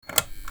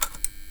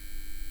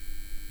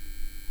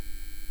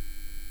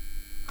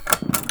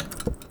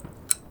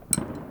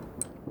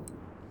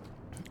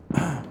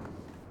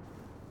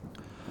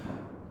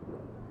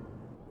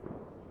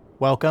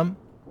Welcome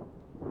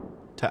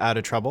to Out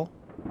of Trouble,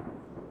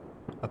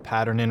 a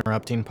pattern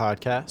interrupting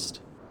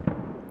podcast.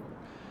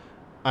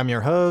 I'm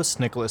your host,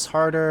 Nicholas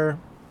Harder.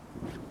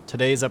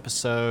 Today's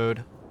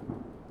episode,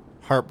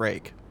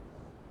 Heartbreak.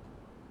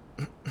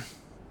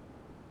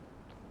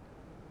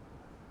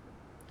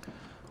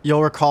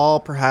 You'll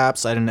recall,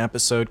 perhaps, I had an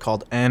episode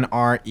called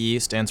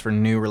NRE, stands for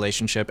New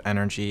Relationship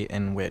Energy,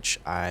 in which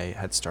I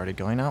had started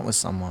going out with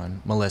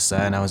someone, Melissa,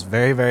 and I was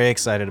very, very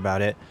excited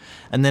about it.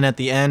 And then at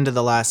the end of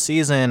the last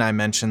season, I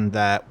mentioned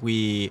that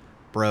we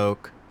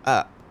broke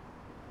up.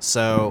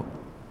 So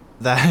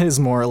that is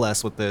more or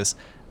less what this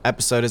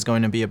episode is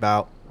going to be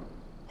about,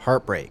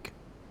 heartbreak.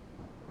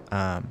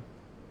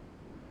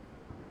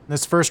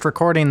 This first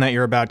recording that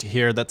you're about to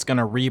hear that's going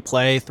to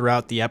replay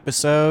throughout the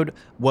episode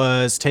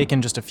was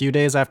taken just a few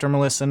days after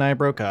Melissa and I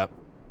broke up.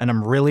 And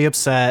I'm really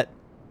upset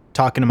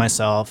talking to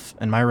myself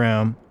in my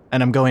room.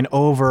 And I'm going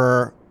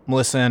over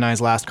Melissa and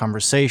I's last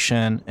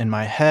conversation in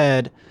my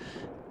head.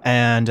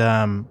 And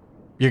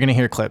you're going to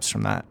hear clips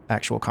from that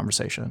actual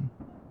conversation.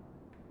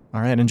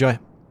 All right, enjoy.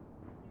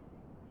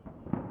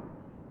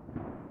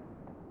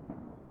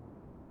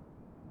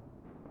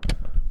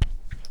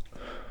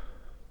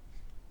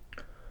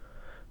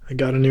 I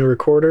got a new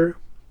recorder.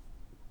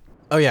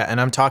 Oh yeah, and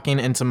I'm talking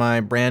into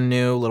my brand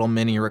new little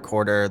mini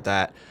recorder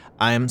that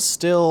I am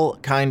still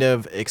kind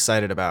of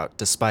excited about,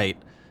 despite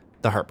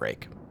the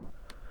heartbreak.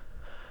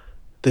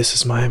 This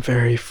is my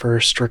very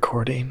first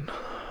recording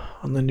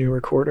on the new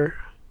recorder.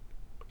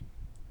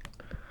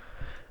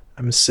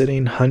 I'm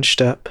sitting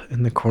hunched up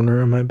in the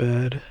corner of my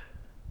bed,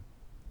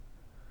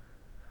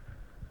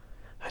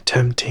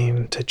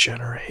 attempting to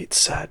generate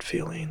sad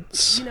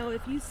feelings. You know,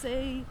 if you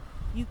say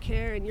you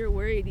care and you're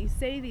worried, you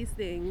say these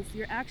things,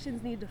 your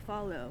actions need to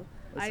follow.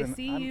 Listen, I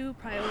see you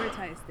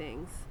prioritize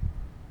things.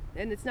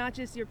 And it's not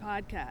just your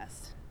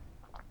podcast.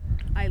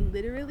 I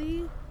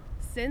literally,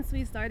 since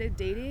we started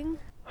dating,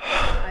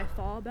 I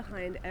fall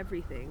behind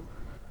everything.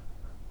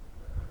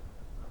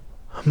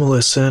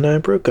 Melissa and I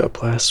broke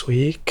up last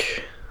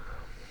week.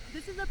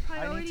 This is a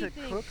priority thing.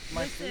 I need to cook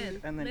my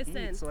food and then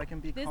eat so I can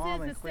be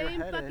calm and clear-headed.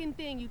 This is the same fucking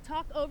thing. You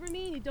talk over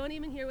me and you don't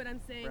even hear what I'm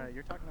saying. Right,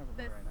 you're talking over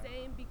me right now. The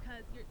same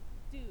because you're...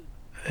 Dude.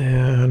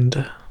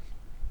 And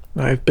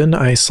I've been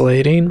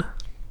isolating.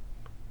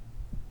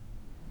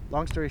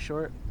 Long story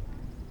short,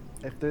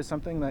 if there's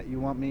something that you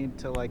want me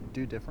to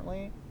do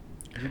differently,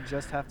 you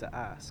just have to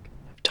ask.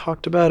 I've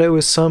talked about it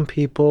with some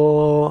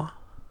people,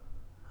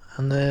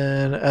 and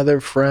then other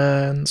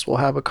friends will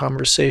have a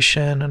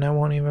conversation and I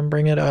won't even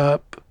bring it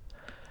up.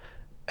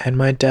 And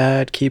my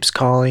dad keeps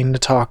calling to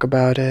talk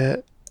about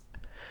it,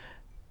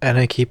 and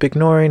I keep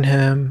ignoring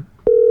him.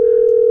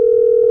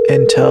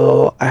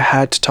 Until I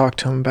had to talk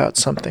to him about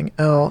something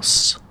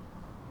else.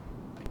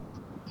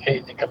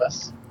 Hey,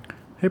 Nicholas.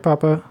 Hey,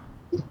 Papa.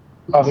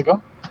 How's it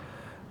going?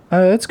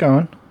 It's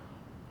going.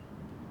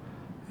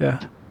 Yeah.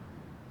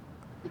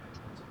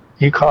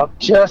 You called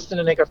just in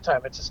the nick of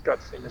time. It just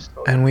got finished.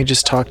 And we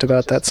just talked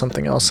about that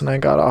something else, and I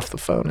got off the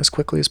phone as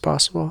quickly as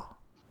possible.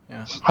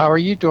 Yeah. How are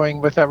you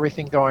doing with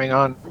everything going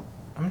on?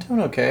 I'm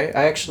doing okay.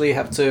 I actually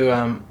have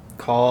to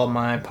call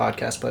my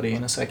podcast buddy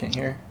in a second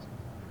here.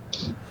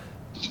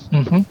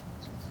 Mm-hmm.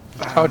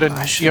 How did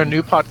your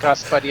new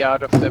podcast buddy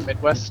out of the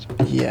Midwest?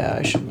 Yeah,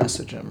 I should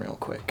message him real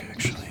quick,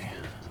 actually.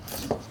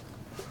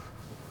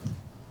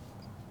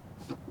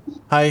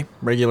 Hi,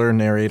 regular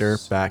narrator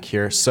back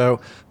here.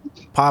 So,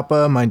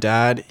 Papa, my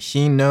dad,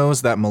 he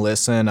knows that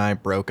Melissa and I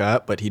broke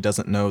up, but he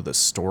doesn't know the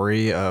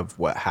story of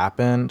what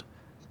happened.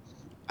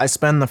 I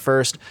spend the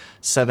first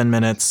 7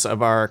 minutes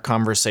of our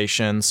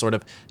conversation sort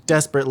of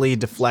desperately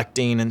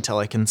deflecting until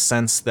I can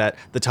sense that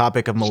the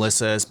topic of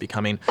Melissa is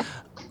becoming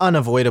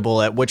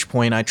unavoidable, at which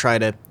point I try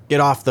to get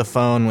off the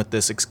phone with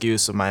this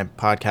excuse of my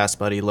podcast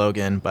buddy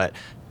Logan, but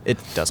it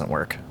doesn't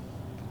work.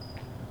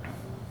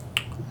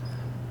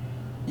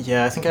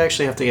 Yeah, I think I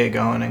actually have to get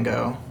going and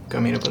go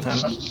meet up with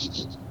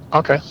him.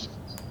 Okay.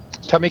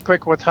 Tell me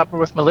quick what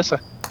happened with Melissa.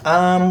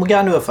 We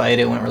got into a fight.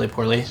 It went really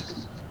poorly.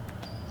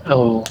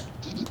 Oh,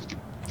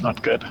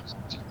 not good.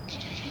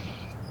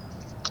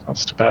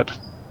 That's too bad.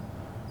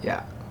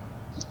 Yeah.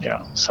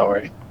 Yeah,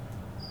 sorry.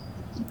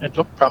 It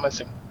looked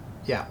promising.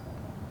 Yeah.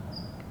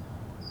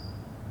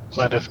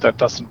 But if that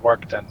doesn't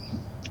work, then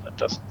it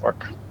doesn't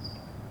work.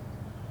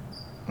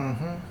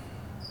 Mm-hmm.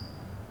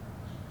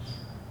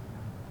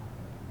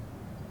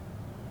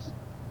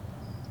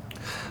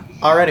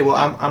 Alrighty, well,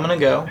 I'm gonna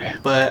go,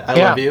 but I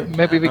love you.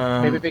 Maybe we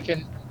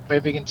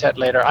can chat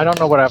later. I don't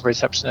know what I have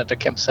reception at the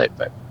campsite,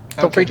 but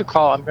feel free to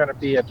call. I'm gonna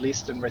be at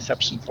least in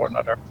reception for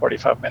another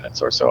 45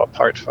 minutes or so,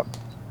 apart from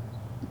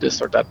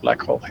this or that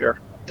black hole here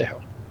at the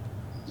hill.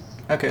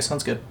 Okay,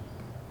 sounds good.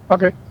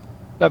 Okay,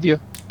 love you.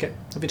 Okay,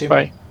 love you too.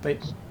 Bye. Bye.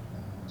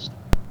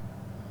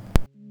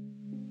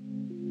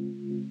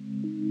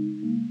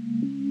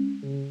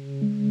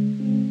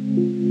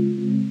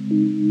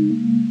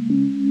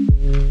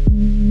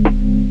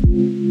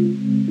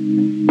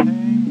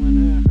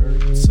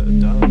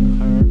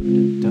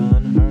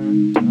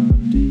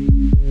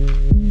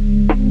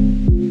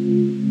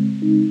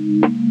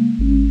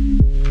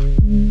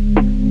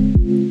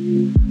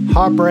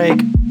 heartbreak.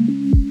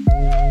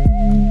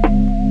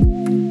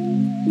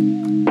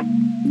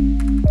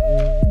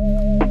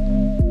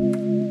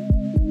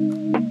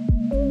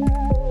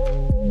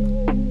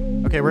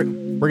 Okay,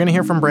 we're gonna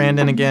hear from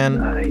Brandon again.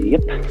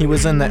 Yep. He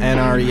was in the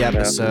NRE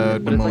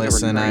episode when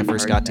Melissa and I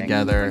first got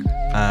together.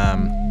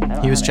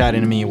 He was chatting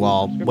to me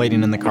while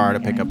waiting in the car to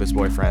pick up his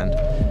boyfriend.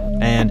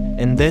 And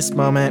in this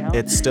moment,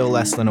 it's still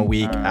less than a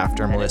week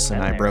after Melissa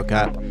and I broke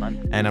up,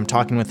 and I'm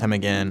talking with him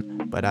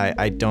again, but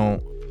I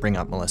don't bring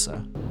up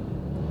Melissa.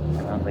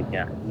 And I was like,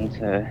 yeah, you need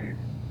to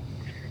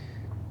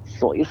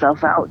sort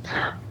yourself out.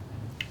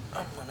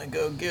 I'm gonna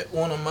go get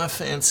one of my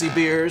fancy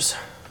beers.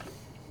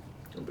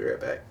 I'll be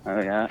right back. Oh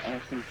yeah, I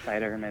have some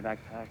cider in my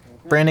backpack.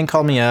 Brandon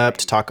called me up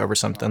to talk over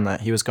something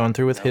that he was going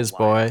through with his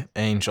boy,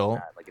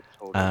 Angel.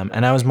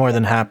 And I was more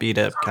than happy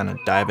to kind of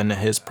dive into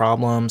his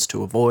problems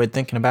to avoid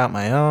thinking about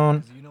my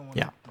own.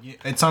 Yeah.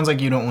 It sounds like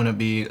you don't want to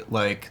be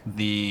like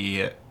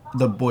the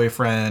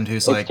boyfriend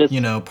who's It's like,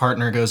 just-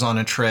 partner goes on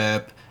a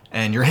trip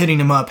and you're hitting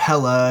him up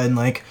hella and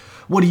like,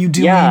 what are you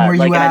doing? Yeah, Where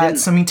like, you and I at? didn't-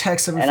 Send me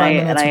texts every and 5 I-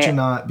 minutes, and which I- you're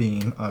not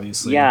being,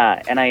 obviously.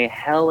 Yeah, and I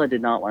hella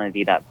did not want to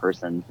be that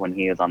person when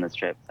he was on this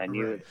trip. I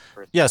knew it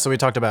first. Yeah, so we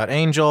talked about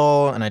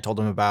Angel, and I told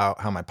him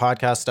about how my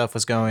podcast stuff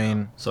was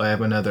going. So I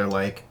have another,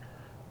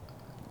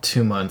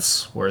 2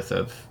 months worth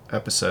of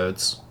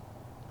episodes.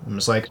 I'm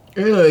just like,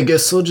 I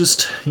guess I'll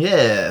just,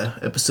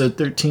 episode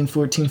 13,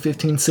 14,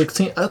 15,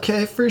 16.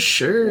 Okay, for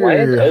sure. Why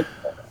is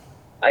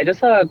I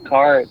just saw a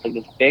car, like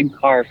this big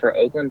car for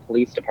Oakland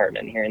Police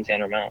Department here in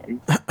San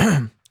Ramon.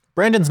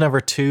 Brandon's never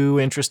too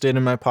interested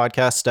in my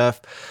podcast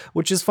stuff,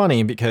 which is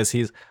funny because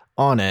he's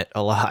on it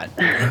a lot.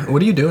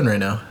 What are you doing right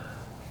now?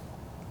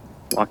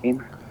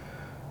 Walking.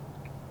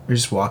 You're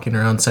just walking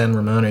around San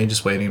Ramon, or are you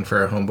just waiting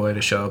for a homeboy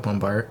to show up on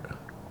BART?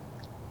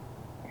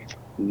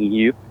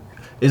 Yep.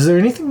 Is there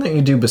anything that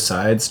you do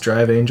besides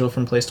drive Angel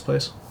from place to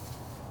place?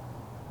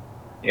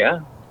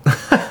 Yeah.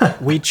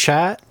 We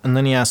chat, and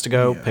then he has to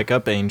go pick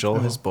up Angel,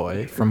 his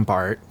boy, from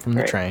BART, from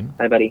the Right. train.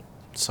 Bye, buddy.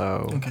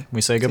 So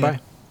we say goodbye.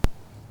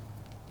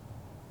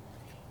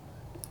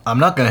 I'm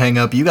not going to hang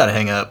up. You got to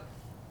hang up.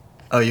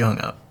 Oh, you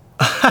hung up.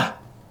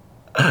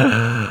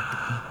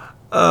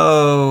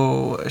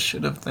 Oh, I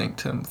should have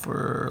thanked him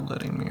for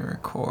letting me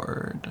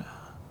record.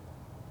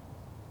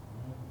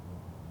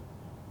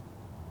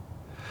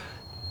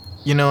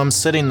 I'm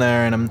sitting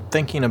there and I'm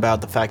thinking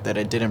about the fact that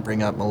I didn't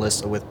bring up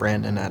Melissa with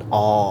Brandon at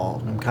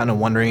all. I'm kind of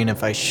wondering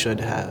if I should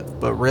have.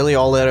 But really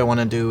all that I want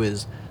to do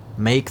is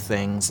make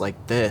things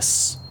like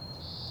this.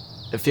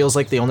 It feels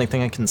like the only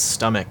thing I can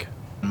stomach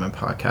in my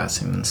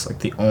podcasting. It's like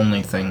the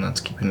only thing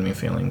that's keeping me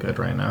feeling good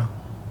right now.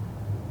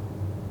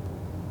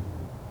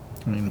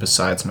 I mean,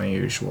 besides my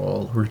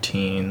usual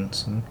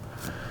routines and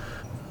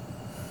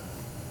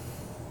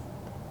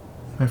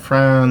my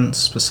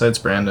friends, besides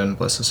Brandon,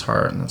 bless his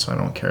heart, and that's why I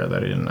don't care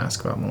that he didn't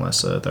ask about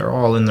Melissa. They're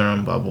all in their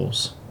own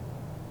bubbles.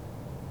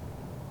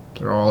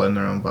 They're all in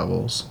their own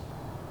bubbles.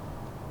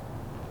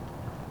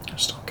 I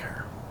just don't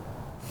care.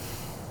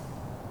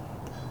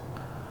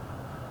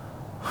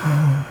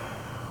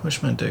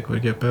 Wish my dick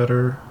would get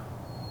better.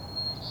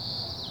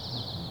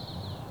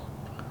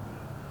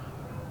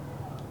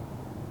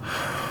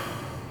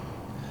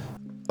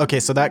 Okay,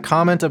 so that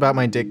comment about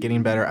my dick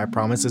getting better, I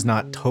promise, is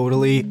not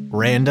totally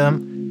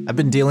random. I've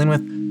been dealing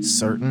with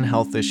certain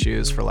health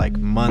issues for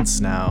months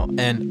now,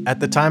 and at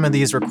the time of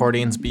these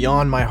recordings,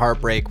 beyond my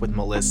heartbreak with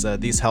Melissa,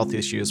 these health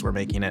issues were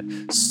making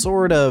it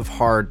sort of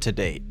hard to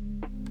date.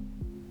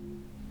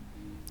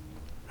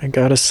 I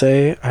gotta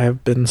say, I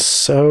have been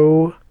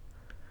so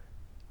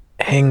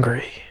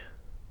angry.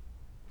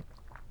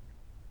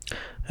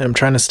 And I'm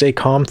trying to stay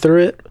calm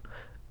through it,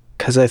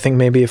 because I think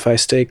maybe if I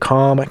stay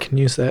calm, I can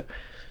use that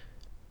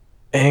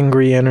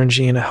angry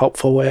energy in a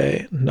helpful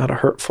way, not a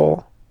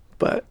hurtful,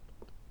 but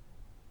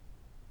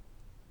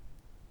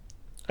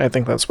I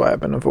think that's why I've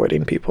been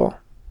avoiding people.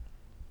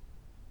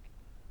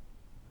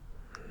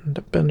 And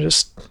I've been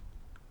just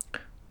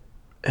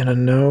in a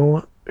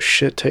no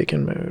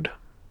shit-taking mood.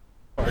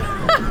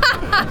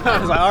 I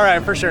was like, all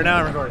right, for sure. Now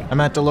I'm recording.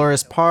 I'm at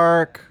Dolores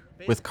Park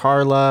with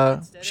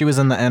Carla. She was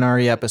in the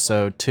NRE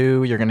episode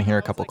too. You're going to hear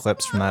a couple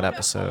clips from that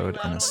episode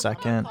in a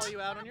second.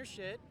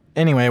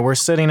 Anyway, we're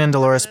sitting in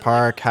Dolores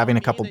Park having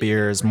a couple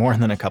beers, more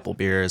than a couple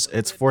beers.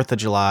 It's 4th of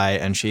July,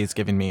 and she's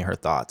giving me her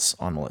thoughts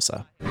on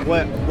Melissa.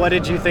 What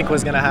did you think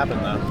was gonna happen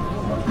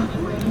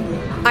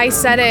though? I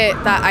said it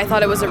that I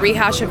thought it was a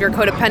rehash of your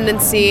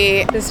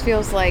codependency. This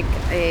feels like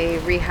a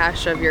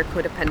rehash of your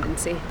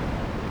codependency.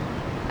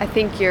 I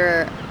think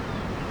you're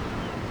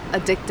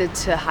addicted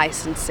to high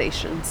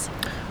sensations.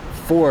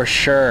 For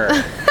sure.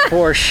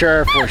 For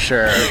sure.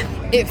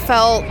 It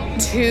felt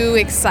too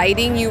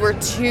exciting. You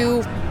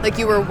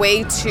were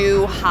way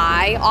too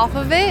high off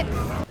of it.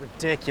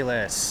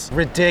 Ridiculous.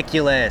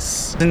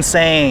 It's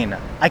insane.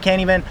 I can't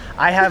even.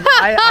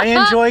 I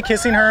enjoy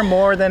kissing her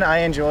more than I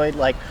enjoyed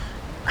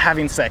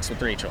having sex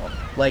with Rachel.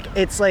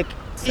 It's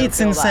so It's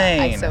feel insane.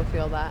 That. I so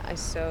feel that. I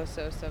so.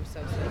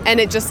 And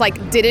it just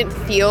like didn't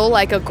feel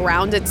like a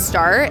grounded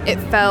start. It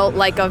felt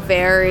like a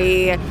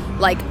very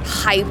like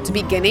hyped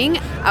beginning.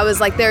 I was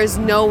like, there's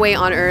no way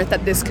on earth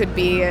that this could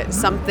be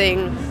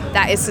something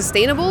that is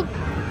sustainable.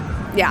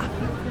 Yeah.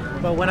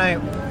 But when I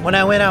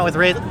went out with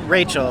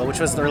Rachel, which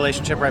was the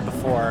relationship right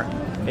before,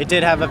 it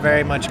did have a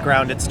very much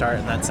grounded start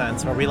in that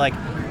sense, where we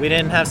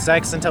didn't have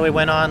sex until we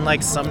went on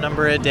like some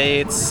number of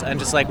dates, and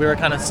just like we were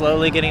kind of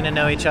slowly getting to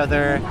know each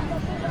other,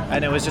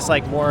 and it was just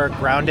like more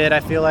grounded, I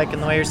feel like, in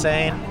the way you're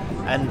saying,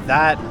 and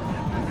that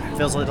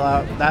fizzled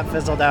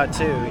out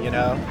too, you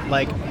know,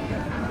 like.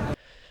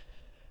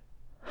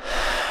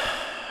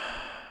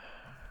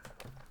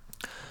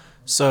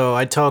 So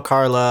I tell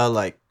Carla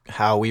like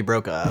how we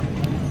broke up.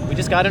 We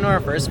just got into our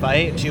first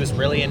fight, and she was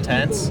really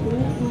intense,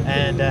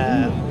 and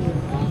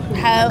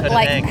Hella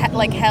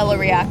reactive. hella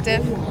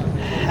reactive.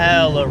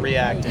 Hella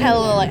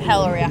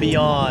reactive.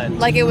 Beyond.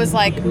 Like it was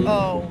like,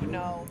 oh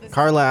no.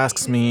 Carla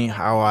asks me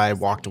how I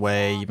walked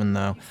away even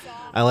though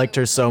I liked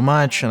her so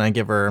much, and I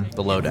give her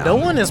the lowdown. No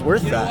one is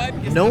worth that.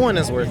 No one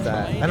is worth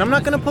that. And I'm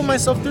not going to put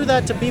myself through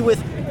that to be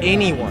with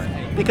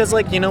anyone. Because,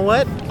 like, you know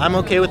what? I'm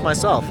okay with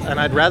myself. And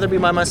I'd rather be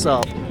by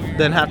myself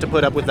than have to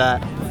put up with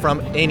that from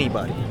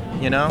anybody,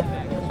 you know?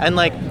 And,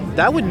 like,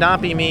 that would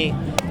not be me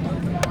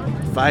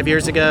 5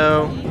 years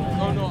ago,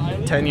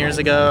 10 years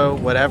ago,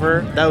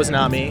 whatever. That was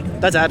not me.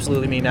 That's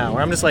absolutely me now.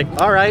 Where I'm just like,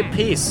 all right,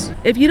 peace.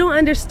 If you don't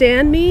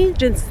understand me,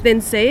 just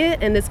then say it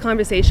and this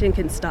conversation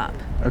can stop.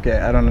 Okay,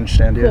 I don't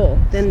understand you. Cool.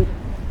 Then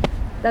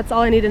that's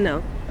all I need to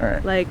know. All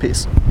right. Like,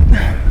 Peace.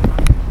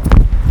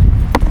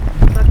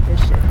 fuck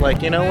this shit.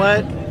 Like, you know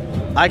what?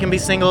 I can be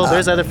single.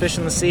 There's other fish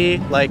in the sea.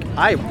 Like,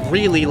 I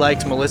really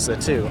liked Melissa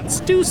too.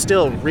 Do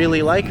still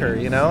really like her,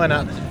 you know?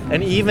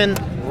 And even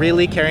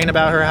really caring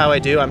about her how I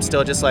do, I'm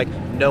still just like,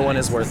 no one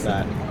is worth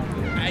that.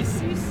 I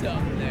see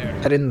something there.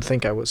 I didn't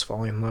think I was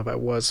falling in love. I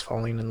was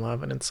falling in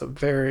love, and it's a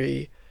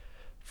very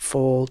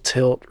full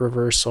tilt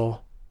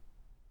reversal.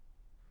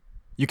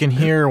 You can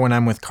hear when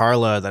I'm with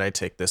Carla that I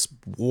take this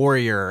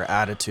warrior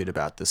attitude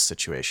about this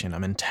situation.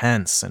 I'm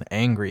intense and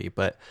angry,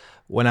 but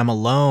when I'm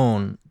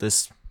alone,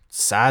 this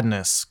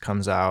sadness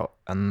comes out,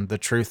 and the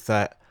truth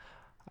that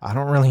I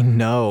don't really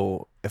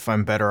know if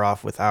I'm better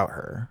off without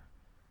her.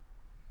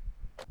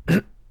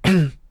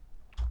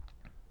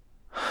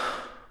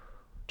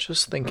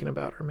 Just thinking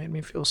about her made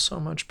me feel so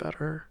much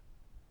better.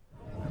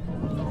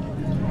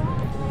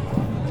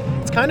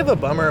 It's kind of a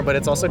bummer, but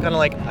it's also kind of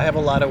like I have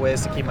a lot of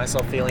ways to keep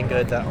myself feeling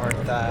good that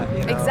aren't that,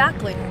 you know?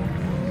 Exactly.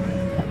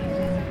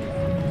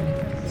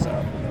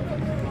 So,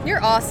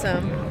 You're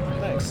awesome.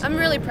 thanks. I'm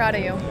really proud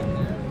of you.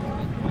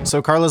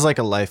 So Carla's like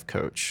a life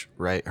coach,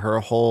 right? Her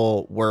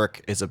whole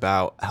work is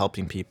about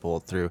helping people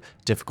through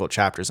difficult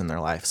chapters in their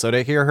life. So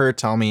to hear her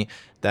tell me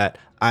that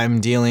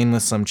I'm dealing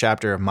with some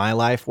chapter of my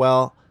life,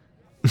 well,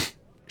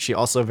 she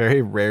also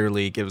very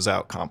rarely gives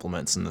out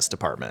compliments in this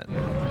department.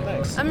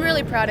 Thanks. I'm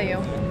really proud of you.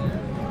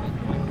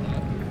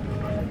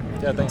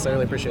 Yeah, thanks. I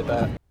really appreciate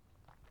that.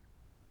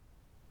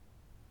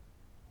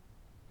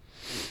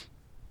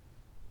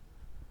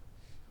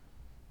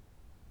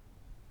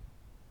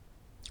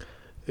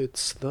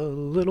 It's the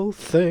little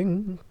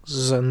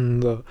things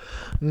and the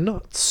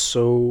not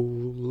so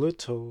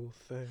little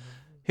things.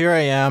 Here I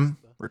am,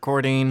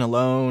 recording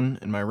alone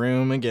in my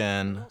room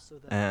again,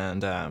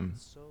 and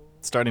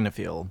starting to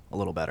feel a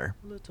little better.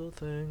 Little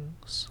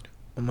things.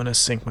 I'm gonna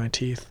sink my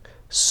teeth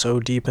so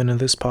deep into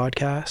this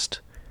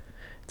podcast,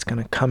 it's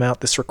gonna come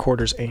out this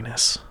recorder's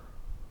anus.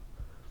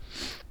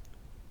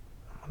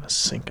 I'm gonna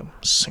sink 'em,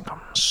 sink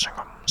 'em, sink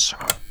 'em,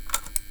 sink 'em.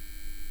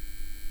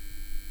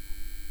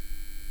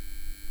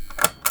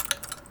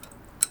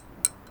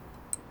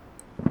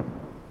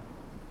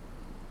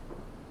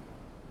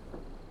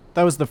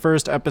 That was the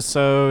first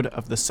episode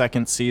of the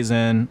second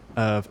season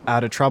of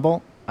Out of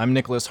Trouble. I'm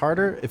Nicholas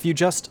Harder. If you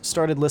just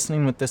started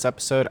listening with this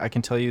episode, I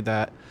can tell you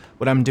that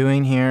what I'm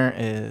doing here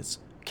is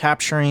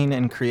capturing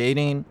and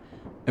creating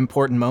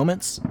important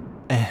moments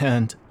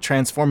and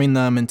transforming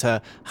them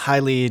into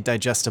highly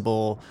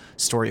digestible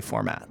story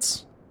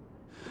formats.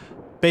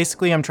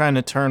 Basically, I'm trying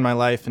to turn my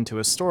life into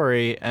a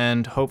story,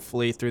 and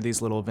hopefully through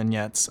these little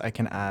vignettes, I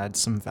can add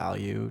some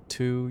value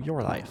to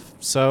your life.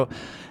 So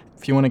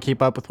if you want to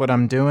keep up with what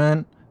I'm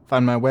doing,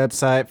 find my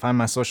website, find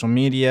my social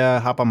media,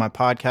 hop on my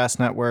podcast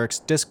networks,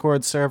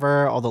 Discord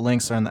server. All the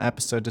links are in the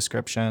episode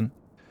description.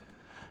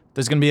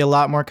 There's going to be a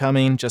lot more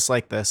coming just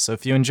like this. So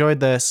if you enjoyed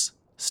this,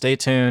 stay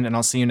tuned, and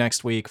I'll see you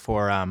next week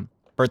for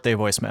birthday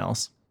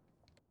voicemails.